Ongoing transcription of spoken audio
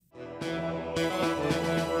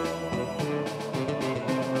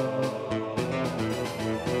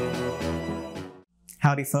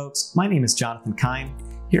Howdy folks, my name is Jonathan Keim.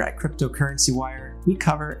 Here at CryptoCurrencyWire, we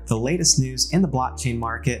cover the latest news in the blockchain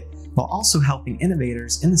market while also helping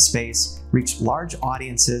innovators in the space reach large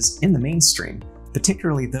audiences in the mainstream,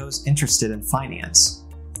 particularly those interested in finance.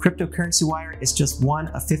 CryptoCurrencyWire is just one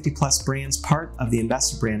of 50 plus brands part of the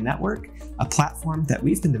Investor Brand Network, a platform that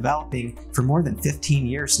we've been developing for more than 15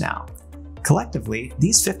 years now. Collectively,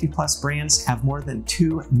 these 50 plus brands have more than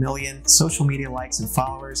 2 million social media likes and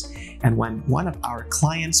followers, and when one of our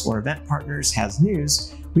clients or event partners has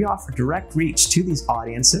news, we offer direct reach to these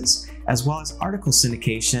audiences, as well as article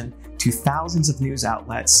syndication to thousands of news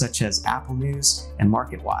outlets such as Apple News and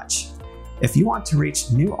MarketWatch. If you want to reach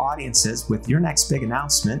new audiences with your next big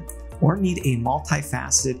announcement, or need a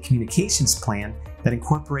multifaceted communications plan that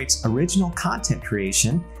incorporates original content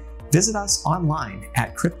creation, visit us online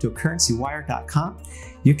at CryptoCurrencyWire.com.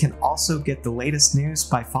 You can also get the latest news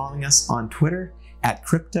by following us on Twitter at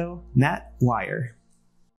CryptoNetWire.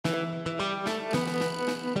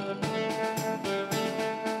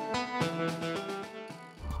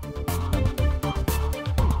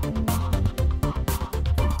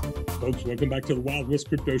 Folks, welcome back to the Wild West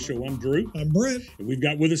Crypto Show. I'm Drew. I'm Brent. And we've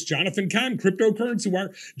got with us Jonathan Keim,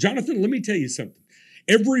 CryptoCurrencyWire. Jonathan, let me tell you something.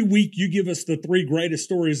 Every week you give us the 3 greatest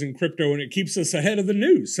stories in crypto, and it keeps us ahead of the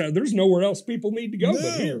news. So there's nowhere else people need to go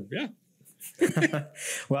but here. Yeah.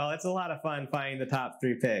 Well, it's a lot of fun finding the top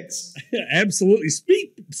 3 picks. Absolutely.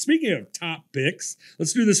 Speaking of top picks,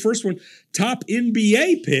 let's do this first one. Top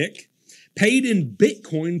NBA pick, paid in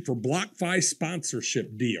Bitcoin for BlockFi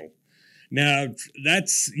sponsorship deal. Now,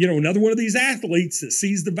 that's, another one of these athletes that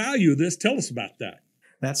sees the value of this. Tell us about that.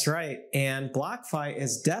 That's right. And BlockFi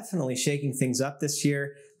is definitely shaking things up this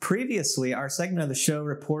year. Previously, our segment of the show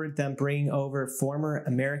reported them bringing over former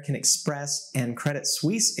American Express and Credit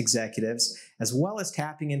Suisse executives, as well as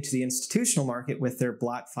tapping into the institutional market with their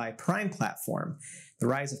BlockFi Prime platform. The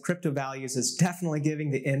rise of crypto values is definitely giving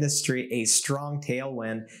the industry a strong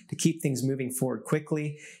tailwind to keep things moving forward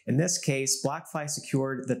quickly. In this case, BlockFi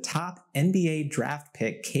secured the top NBA draft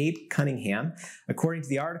pick, Cade Cunningham. According to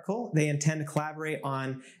the article, they intend to collaborate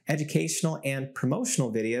on educational and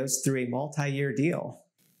promotional videos through a multi-year deal.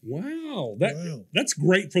 Wow, that's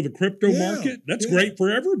great for the crypto market. That's great for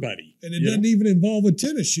everybody. And it doesn't even involve a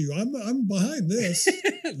tennis shoe. I'm behind this.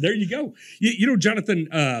 There you go. Jonathan,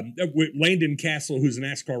 Landon Castle, who's a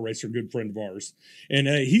NASCAR racer, good friend of ours, and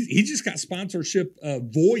he just got sponsorship.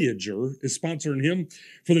 Voyager is sponsoring him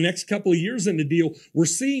for the next couple of years in the deal. We're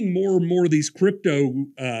seeing more and more of these crypto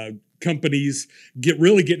companies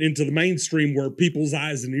getting into the mainstream where people's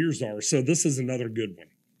eyes and ears are. So this is another good one,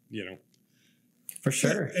 For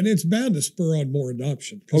sure. And it's bound to spur on more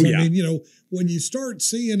adoption. Oh, yeah. I mean, when you start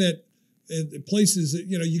seeing it in places that,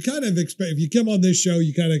 you kind of expect, if you come on this show,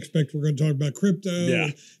 you kind of expect we're going to talk about crypto. Yeah.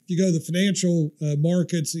 If you go to the financial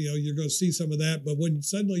markets, you're going to see some of that. But when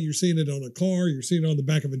suddenly you're seeing it on a car, you're seeing it on the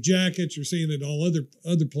back of a jacket, you're seeing it all other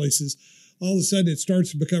places, all of a sudden it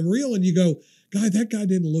starts to become real. And you go, that guy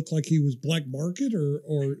didn't look like he was black market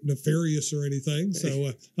or nefarious or anything.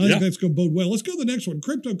 So I think that's going to bode well. Let's go to the next one.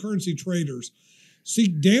 Cryptocurrency traders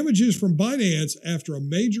seek damages from Binance after a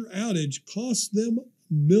major outage costs them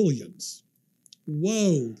millions.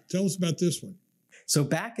 Whoa. Tell us about this one. So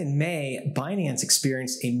back in May, Binance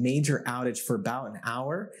experienced a major outage for about an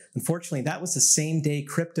hour. Unfortunately, that was the same day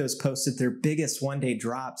cryptos posted their biggest one-day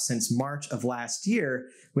drop since March of last year,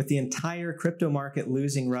 with the entire crypto market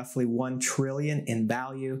losing roughly $1 trillion in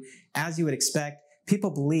value. As you would expect,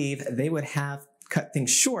 people believe they would have cut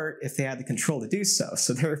things short if they had the control to do so.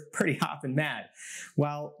 So they're pretty hopping mad.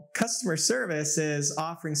 While customer service is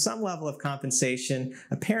offering some level of compensation,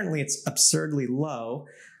 apparently it's absurdly low.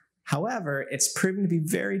 However, it's proven to be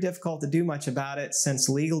very difficult to do much about it since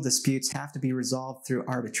legal disputes have to be resolved through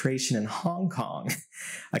arbitration in Hong Kong.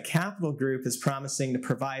 A capital group is promising to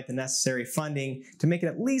provide the necessary funding to make it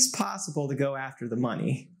at least possible to go after the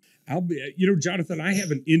money. Jonathan, I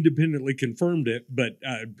haven't independently confirmed it, but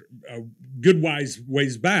a good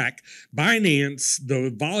ways back, Binance, the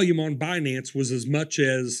volume on Binance was as much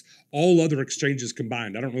as all other exchanges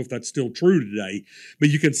combined. I don't know if that's still true today, but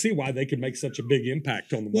you can see why they can make such a big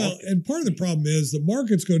impact on the market. Well, and part of the problem is the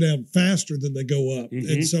markets go down faster than they go up. Mm-hmm.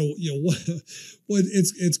 And so,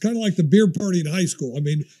 it's kind of like the beer party in high school. I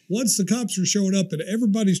mean, once the cops are showing up and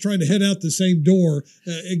everybody's trying to head out the same door,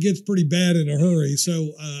 it gets pretty bad in a hurry.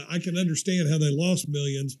 So I can understand how they lost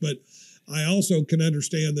millions, but I also can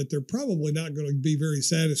understand that they're probably not going to be very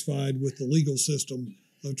satisfied with the legal system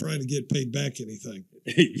of trying to get paid back anything.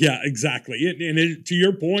 Yeah, exactly. And to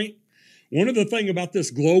your point, One of the thing about this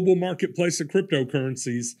global marketplace of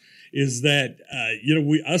cryptocurrencies is that,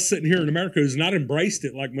 us sitting here in America who's not embraced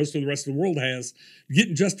it like most of the rest of the world has,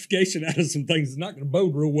 getting justification out of some things is not going to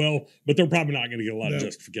bode real well, but they're probably not going to get a lot of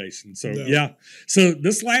justification. So, yeah. So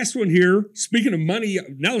this last one here, speaking of money,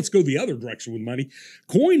 now let's go the other direction with money.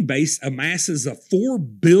 Coinbase amasses a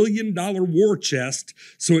 $4 billion war chest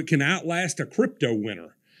so it can outlast a crypto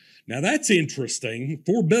winter. Now that's interesting.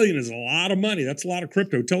 $4 billion is a lot of money. That's a lot of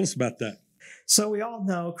crypto. Tell us about that. So we all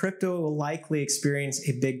know crypto will likely experience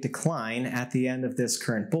a big decline at the end of this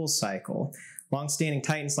current bull cycle. Long-standing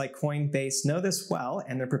titans like Coinbase know this well,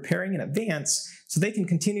 and they're preparing in advance so they can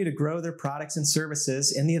continue to grow their products and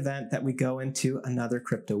services in the event that we go into another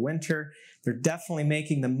crypto winter. They're definitely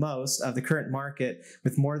making the most of the current market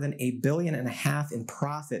with more than $1.5 billion in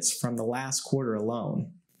profits from the last quarter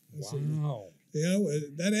alone. Wow. Yeah,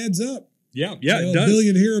 that adds up. Yeah, it does. $1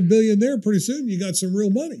 billion here, $1 billion there. Pretty soon you got some real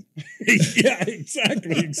money. Yeah,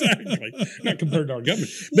 exactly. Not compared to our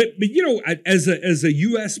government, but as a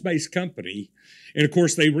U.S. based company, and of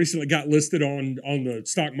course they recently got listed on the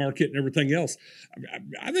stock market and everything else.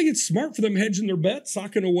 I think it's smart for them hedging their bets,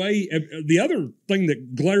 socking away. The other thing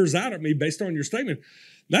that glares out at me based on your statement,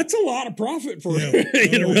 that's a lot of profit for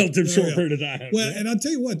in a relative short period of time. Well, and I'll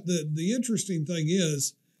tell you what, the interesting thing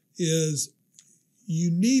is you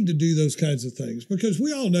need to do those kinds of things because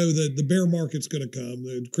we all know that the bear market's going to come,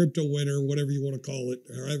 the crypto winter, whatever you want to call it,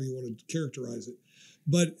 however you want to characterize it.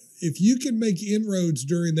 But if you can make inroads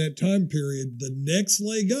during that time period, the next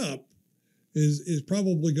leg up is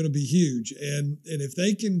probably going to be huge. And if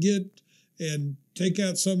they can get and take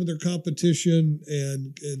out some of their competition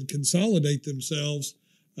and consolidate themselves,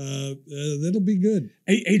 that'll be good.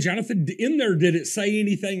 Hey, Jonathan, in there, did it say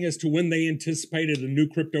anything as to when they anticipated a new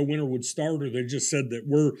crypto winter would start, or they just said that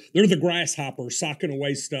they're the grasshoppers socking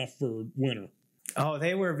away stuff for winter? Oh,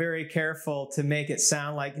 they were very careful to make it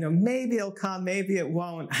sound like, maybe it'll come, maybe it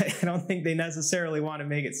won't. I don't think they necessarily want to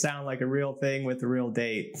make it sound like a real thing with a real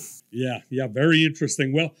date. Yeah, very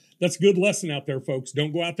interesting. Well, that's a good lesson out there, folks.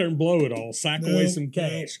 Don't go out there and blow it all. Sock away some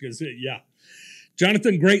cash because,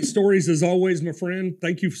 Jonathan, great stories as always, my friend.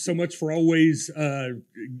 Thank you so much for always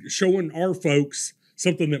showing our folks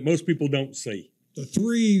something that most people don't see. The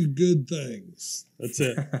 3 good things. That's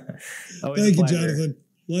it. Thank you, Jonathan.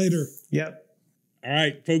 Later. Yep. All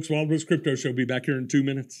right, folks, Wild West Crypto Show will be back here in 2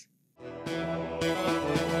 minutes.